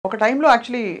ఒక టైంలో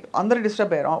యాక్చువల్లీ అందరు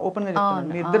డిస్టర్బ్ అయ్యారు ఓపెన్ గా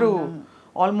చెప్తున్నాను మీ ఇద్దరు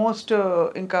ఆల్మోస్ట్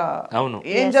ఇంకా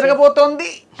ఏం జరగబోతోంది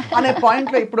అనే పాయింట్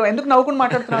లో ఇప్పుడు ఎందుకు నవ్వుకుని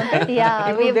మాట్లాడుతున్నాం అంటే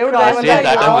ఇప్పుడు దేవుడు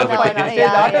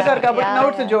కాబట్టి నౌ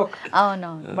ఇట్స్ జోక్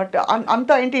బట్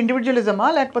అంతా ఏంటి ఇండివిజువలిజమా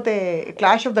లేకపోతే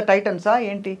క్లాష్ ఆఫ్ ద టైటన్సా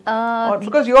ఏంటి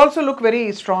because you also look very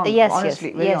strong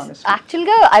honestly very honest actual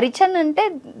గా అరిచన్ అంటే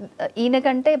ఈయన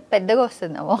కంటే పెద్దగా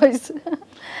వస్తుంది నా వాయిస్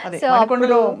అదే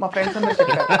మణికొండలో మా ఫ్రెండ్స్ అందరూ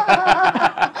చెప్పారు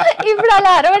ఇప్పుడు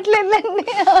అలా అరవట్లేదండి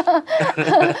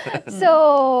సో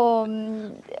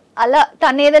అలా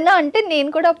తను ఏదన్నా అంటే నేను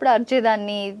కూడా అప్పుడు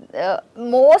అరిచేదాన్ని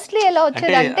మోస్ట్లీ ఎలా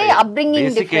వచ్చేదంటే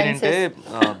అప్బ్రింగింగ్ డిఫరెన్సెస్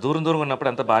దూరం దూరం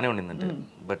ఉన్నప్పుడు అంతా బాగానే ఉండిందండి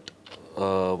బట్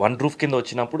వన్ రూఫ్ కింద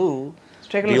వచ్చినప్పుడు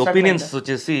ఈ ఒపీనియన్స్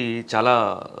వచ్చేసి చాలా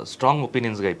స్ట్రాంగ్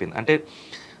ఒపీనియన్స్గా అయిపోయింది అంటే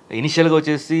ఇనిషియల్గా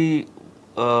వచ్చేసి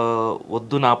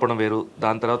వద్దు నాపడం వేరు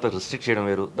దాని తర్వాత రిస్ట్రిక్ట్ చేయడం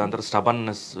వేరు దాని తర్వాత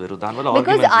స్టబర్నెస్ వేరు దానివల్ల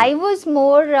because I was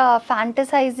more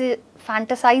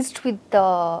fantasised with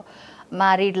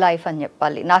married life అని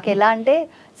చెప్పాలి నాకు ఎలా అంటే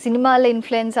సినిమాల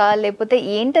ఇన్ఫ్లుయెన్సా లేకపోతే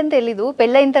ఏంటని తెలీదు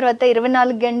పెళ్ళైన తర్వాత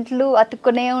 24 గంటలు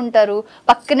అతుక్కునే ఉంటారు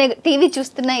పక్కనే టీవీ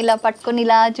చూస్తున్నా ఇలా పట్టుకొని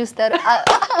ఇలా చూస్తారు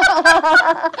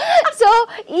సో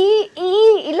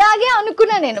ఇలాగే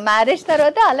అనుకున్నా నేను మ్యారేజ్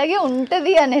తర్వాత అలాగే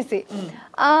ఉంటది అనేసి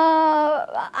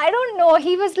I don't know,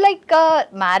 he was like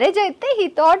marriage అయితే he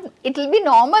thought it will be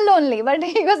normal only but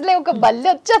he was like ఒక బల్లి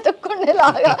వచ్చి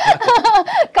అతుక్కునేలాగా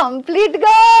కంప్లీట్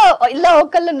గా ఇలా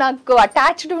ఒకళ్ళు నాకు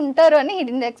అటాచ్డ్ ఉంటారు అని he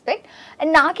didn't expect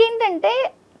అండ్ నాకేంటంటే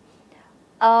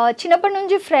చిన్నప్పటి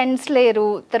నుంచి ఫ్రెండ్స్ లేరు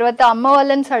తర్వాత అమ్మ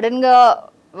వాళ్ళని సడన్ గా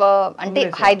అంటే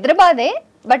హైదరాబాదే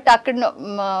బట్ అక్కడ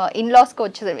ఇన్లాస్కి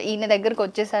వచ్చేసారు ఈయన దగ్గరకు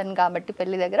వచ్చేసాను కాబట్టి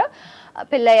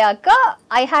పెళ్ళయ్యాక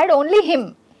I had only him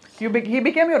he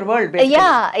became your world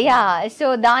basically yeah so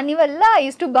దాని వల్ల I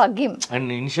used to bug him and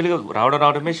initially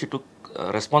రావడమే she took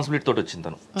రెస్పాన్సిబిలిటీ తోటి వచ్చింది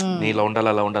తను నీ ఇలా ఉండాలి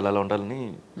అలా ఉండాలి అలా ఉండాలని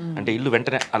అంటే ఇల్లు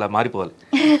వెంటనే అలా మారిపోవాలి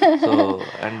సో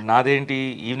అండ్ నాదేంటి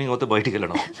ఈవినింగ్ అవుతే బయటికి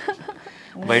వెళ్ళడం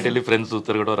బయట వెళ్ళి ఫ్రెండ్స్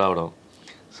తిరగడం రావడం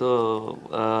సో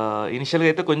ఇనిషియల్గా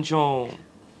అయితే కొంచెం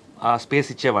ఆ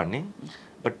స్పేస్ ఇచ్చేవాడిని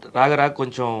బట్ రాగా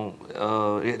కొంచెం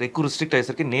ఎక్కువ రిస్ట్రిక్ట్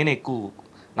అయ్యేసరికి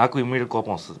నాకు ఇమ్మీడియట్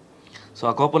కోపం వస్తుంది సో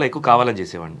ఆ కోపంలో ఎక్కువ కావాలని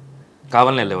చేసేవాడిని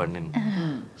కావాలని వెళ్ళేవాడిని నేను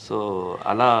సో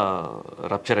అలా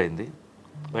రప్చర్ అయింది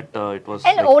but it was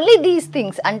and only these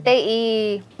things అంటే ఈ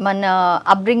మన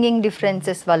అప్బ్రింగింగ్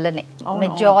డిఫరెన్సెస్ వల్లనే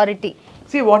మెజారిటీ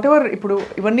see whatever ఇప్పుడు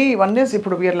ఇవన్నీ వన్ ఇస్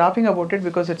ఇప్పుడు we are laughing about it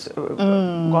because it's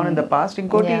gone in the past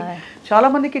ఇంకోటి చాలా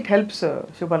మందికి ఇట్ హెల్ప్స్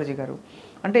శివబాలాజీ గారు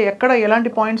అంటే ఎక్కడ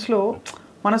ఎలాంటి పాయింట్స్ లో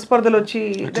మనస్పర్ధలు వచ్చి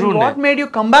what made you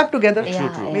come back together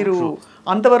మీరు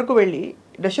అంతవరకు వెళ్ళి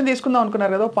డెసిషన్ తీసుకుందాం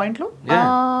అనుకున్నారు కదా పాయింట్ లో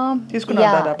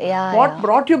తీసుకున్నారు what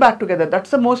brought you back together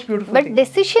that's the most beautiful but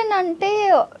decision అంటే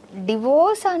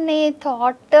డివోర్స్ అనే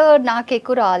థాట్ నాకు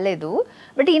ఎక్కువ రాలేదు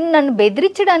బట్ ఈయన నన్ను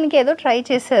బెదిరించడానికి ఏదో ట్రై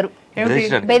చేశారు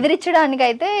బెదిరించడానికి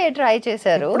అయితే ట్రై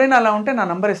చేశారు ఎప్పుడైనా అలా ఉంటే నా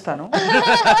నంబర్ ఇస్తాను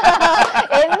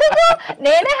ఎందుకు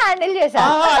నేనే హ్యాండిల్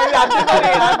చేశాను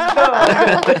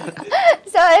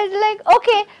సో ఇట్స్ లైక్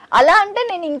ఓకే అలా అంటే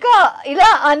నేను ఇంకా ఇలా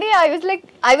అని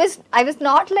ఐ వాజ్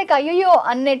నాట్ లైక్ అయ్యో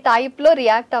అనే టైప్ లో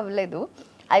రియాక్ట్ అవ్వలేదు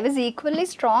I was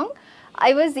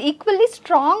equally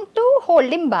strong to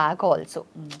hold him back also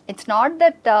it's not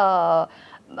that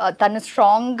తను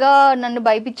స్ట్రాంగ్గా నన్ను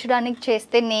భయపించడానికి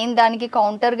చేస్తే నేను దానికి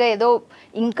కౌంటర్గా ఏదో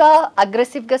ఇంకా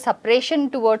అగ్రెసివ్గా సపరేషన్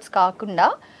టువర్డ్స్ కాకుండా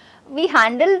we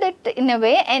handle that in a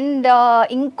way and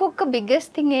ఇంకొక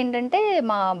బిగ్గెస్ట్ థింగ్ ఏంటంటే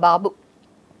మా బాబు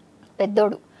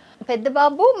పెద్ద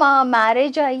బాబు మా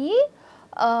మ్యారేజ్ అయ్యి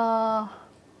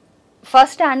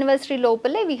ఫస్ట్ యానివర్సరీ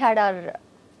లోపలే we had our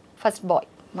first boy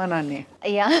మా నాన్న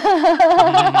yeah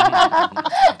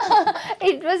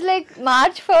it was like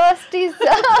March 1st is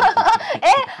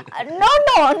no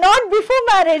not before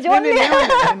marriage only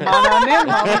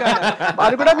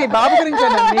అది కూడా మీ బాబు గురించి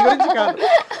మీ గురించి కాదు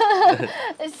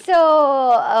so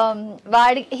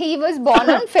he was born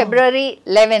on February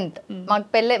 11th మాకు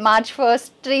పెళ్ళి March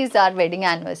 1st is our wedding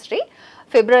anniversary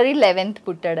February 11th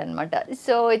పుట్టాడు అనమాట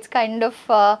సో ఇట్స్ కైండ్ ఆఫ్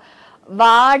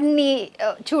వాడిని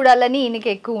చూడాలని ఈయనకి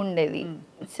ఎక్కువ ఉండేది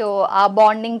సో ఆ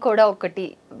బాండింగ్ కూడా ఒకటి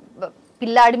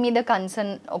పిల్లాడి మీద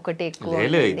కన్సర్న్ ఒకటి ఎక్కువ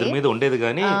ఇద్దరి మీద ఉండేది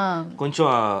కానీ కొంచెం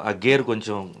ఆ గేర్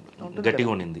కొంచెం గట్టిగా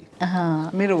ఉండింది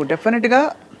మీరు డెఫినెట్ గా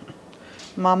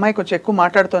మా అమ్మాయి కొంచెం ఎక్కువ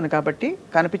మాట్లాడుతోంది కాబట్టి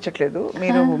కనిపించట్లేదు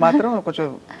మీరు మాత్రం కొంచెం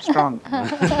స్ట్రాంగ్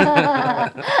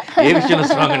ఏ విషయంలో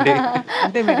స్ట్రాంగ్ అండి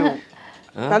అంటే మీరు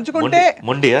తలుచుకుంటే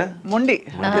మొండి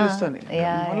తెలుస్తుంది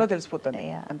తెలిసిపోతుంది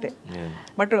అంతే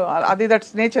బట్ అది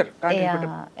దట్స్ నేచర్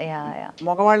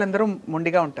మగవాళ్ళందరూ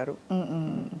మొండిగా ఉంటారు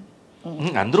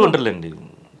అందరూ ఉంటారులేండి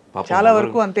చాలా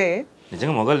వరకు అంతే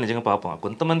నిజంగా మగవాళ్ళు నిజంగా పాపం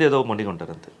కొంతమంది ఏదో మొండిగా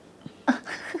ఉంటారు అంతే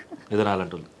ఏదో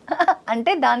నాలంటూ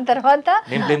అంటే దాని తర్వాత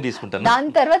నేను బ్లేమ్ తీసుకుంటాను.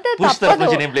 దాని తర్వాత పుష్ తరఫు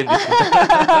నుంచి నేను బ్లేమ్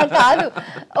తీసుకుంటాను. కాదు,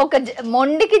 ఒక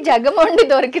మొండికి జగమొండి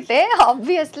దొరికితే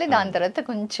ఆబ్వియస్లీ దాని తర్వాత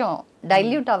కొంచెం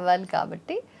డైల్యూట్ అవ్వాలి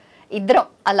కాబట్టి ఇద్దరం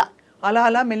అలా అలా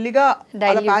అలా మెల్లిగా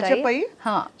ప్యాచప్ అయ్యి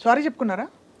సారీ చెప్పుకున్నారా?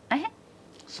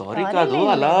 సారీ కాదు,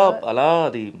 అలా అలా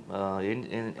అది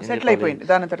సెటిల్ అయిపోయింది,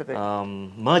 దాని తర్వాత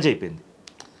మర్జ్ అయిపోయింది.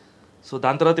 సో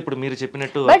దాని తర్వాత ఇప్పుడు మీరు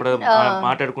చెప్పినట్టు అప్పుడు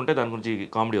మాట్లాడుకుంటే దాని గురించి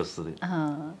కామెడీ వస్తుంది,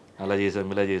 అలా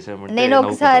చేసాం ఇలా చేసాం. నేను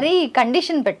ఒకసారి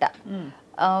కండిషన్ పెట్టా,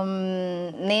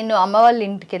 నేను అమ్మ వాళ్ళ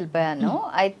ఇంటికి వెళ్ళిపోయాను,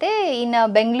 అయితే ఈయన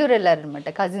బెంగళూరు వెళ్ళారనమాట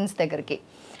కజిన్స్ దగ్గరికి.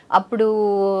 అప్పుడు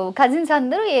కజిన్స్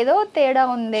అందరూ ఏదో తేడా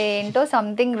ఉంది, ఏంటో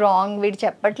సంథింగ్ రాంగ్, వీడు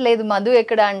చెప్పట్లేదు మధు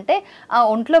ఎక్కడ అంటే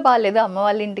ఒంట్లో బాగాలేదు అమ్మ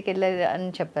వాళ్ళ ఇంటికి వెళ్ళేది అని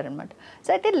చెప్పారనమాట. సో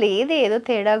అయితే లేదు ఏదో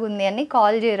తేడాగా ఉంది అని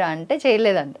కాల్ చేయరా అంటే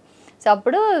చేయలేదంట. సో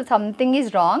అప్పుడు సంథింగ్ ఈజ్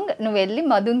రాంగ్, నువ్వు వెళ్ళి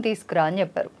మధుని తీసుకురా అని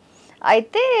చెప్పారు.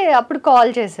 అయితే అప్పుడు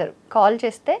కాల్ చేశారు, కాల్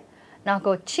చేస్తే నాకు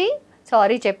వచ్చి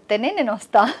సారీ చెప్తేనే నేను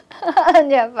వస్తా అని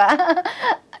చెప్పా.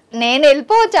 నేను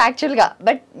వెళ్ళిపోవచ్చు యాక్చువల్గా,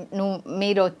 బట్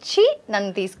మీరు వచ్చి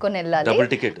నన్ను తీసుకొని వెళ్ళాలి,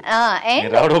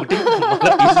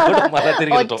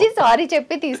 వచ్చి సారీ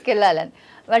చెప్పి తీసుకెళ్ళాలని.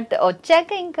 బట్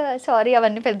వచ్చాక ఇంకా సారీ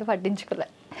అవన్నీ పెద్ద పట్టించుకోలే.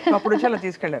 అప్పుడు చాలా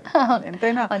తీసుకెళ్ళారు.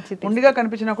 ఎంతైనా ముందుగా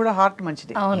కనిపించినా కూడా హార్ట్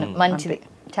మంచిది. అవును, మంచిది,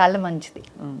 చాలా మంచిది.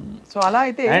 సో అలా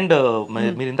అయితే అండ్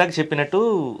మీరు ఇందాక చెప్పినట్టు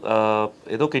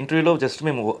ఏదో ఒక ఇంటర్వ్యూలో జస్ట్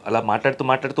మేము అలా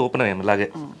మాట్లాడుతూ ఓపెన్ అయ్యాము ఇలాగే.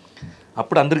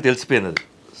 అప్పుడు అందరికి తెలిసిపోయింది అది.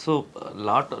 సో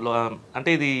అంటే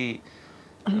ఇది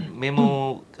మేము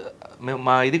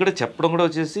మా ఇది కూడా చెప్పడం కూడా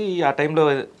వచ్చేసి ఆ టైంలో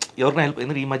ఎవరినైనా హెల్ప్,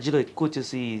 ఎందుకంటే ఈ మధ్యలో ఎక్కువ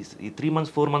వచ్చేసి ఈ 3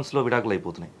 months 4 monthsలో విడాకులు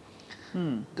అయిపోతున్నాయి,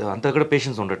 అంతా కూడా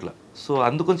పేషెన్స్ ఉండట్లా. సో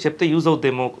అందుకని చెప్తే యూజ్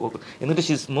అవుతాయేమో, ఎందుకంటే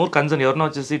షీఈస్ మోర్ కన్సర్న్. ఎవరినో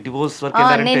వచ్చేసి డివోర్స్ వరకు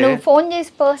నేను ఫోన్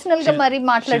చేసి పర్సనల్ గా మరి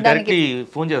మాట్లాడడానికి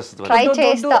ఫోన్ చేస్తుంది, ట్రై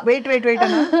చేస్తా. వెయిట్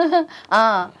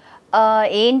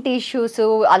ఏంటి ఇష్యూస్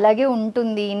అలాగే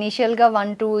ఉంటుంది, ఇనిషియల్గా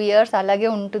 1-2 years అలాగే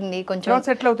ఉంటుంది, కొంచెం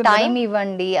టైం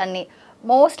ఇవ్వండి అని.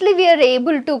 మోస్ట్లీ వీఆర్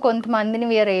ఏబుల్ టు, కొంతమందిని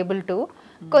వీఆర్ ఏబుల్ టు,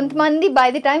 కొంతమంది బై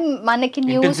ది టైం మనకి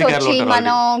న్యూస్ వచ్చి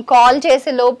మనం కాల్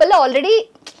చేసే లోపల ఆల్రెడీ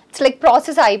ఇట్స్ లైక్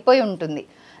ప్రాసెస్ అయిపోయి ఉంటుంది.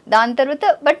 దాని తర్వాత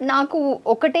బట్ నాకు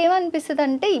ఒకటేమనిపిస్తుంది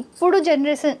అంటే ఇప్పుడు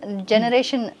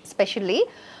జనరేషన్ స్పెషల్లీ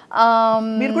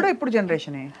మీరు కూడా ఇప్పుడు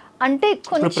జనరేషనే అంటే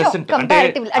కొంచెం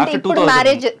కంపారిటివ్, అంటే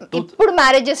ఇప్పుడు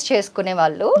మ్యారేజెస్ చేసుకునే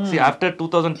వాళ్ళు ఆఫ్టర్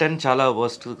 2010 చాలా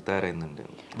వర్స్ట్ తయారైందండి.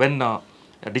 వెన్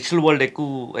డిజిటల్ వరల్డ్ ఎక్కువ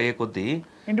అయ్యే కొద్దీ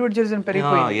ఇండివిజువలిజం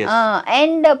పెరిగిపోయింది.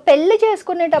 అండ్ పెళ్లి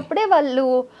చేసుకునేటప్పుడే వాళ్ళు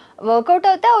వర్కౌట్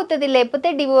అవుతుంది, లేకపోతే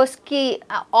డివోర్స్ కి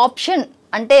ఆప్షన్,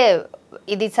 అంటే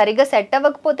ఇది సరిగా సెట్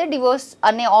అవ్వకపోతే డివోర్స్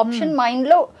అనే ఆప్షన్ మైండ్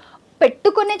లో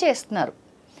పెట్టుకునే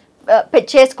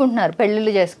చేసుకుంటున్నారు,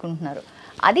 పెళ్ళిళ్ళు చేసుకుంటున్నారు.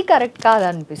 అది కరెక్ట్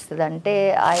కాదనిపిస్తుంది. అంటే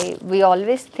వి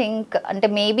ఆల్వేస్ థింక్, అంటే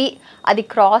మేబీ అది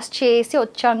క్రాస్ చేసి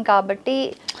వచ్చాం కాబట్టి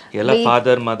ఎలా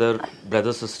ఫాదర్ మదర్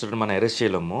బ్రదర్ సిస్టర్ మనం అరెస్ట్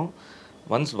చేయలేము,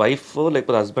 వన్స్ వైఫ్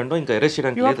లేకపోతే హస్బెండ్ ఇంకా అరెస్ట్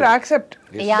చేయడానికి you have to accept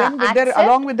them with their,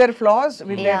 along with their flaws,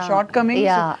 with their shortcomings,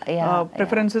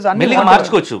 preferences అన్ని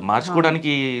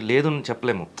మార్చుకోవడానికి లేదు అని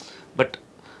చెప్పలేము. బట్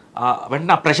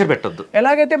వెంటనే ప్రెషర్ పెట్టొద్దు.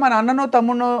 ఎలాగైతే మన అన్ననో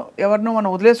తమ్మునో ఎవరినో మనం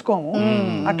వదిలేసుకోము,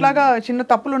 అట్లాగా చిన్న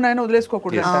తప్పులు ఉన్నాయని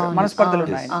వదిలేసుకోకూడదు, మనస్పర్ధలు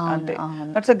ఉన్నాయని అంతే.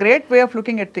 That's a great way of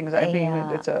looking at things. I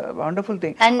think it's a wonderful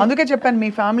thing. అందుకే చెప్పాను మీ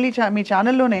family me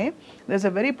ఛానల్లోనే there's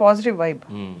a very positive vibe,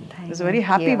 there's a very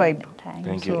happy vibe.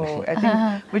 So I think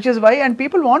which is why and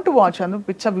people want to watch,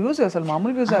 and it's a views, asal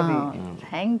maamul views avi.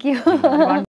 Thank you.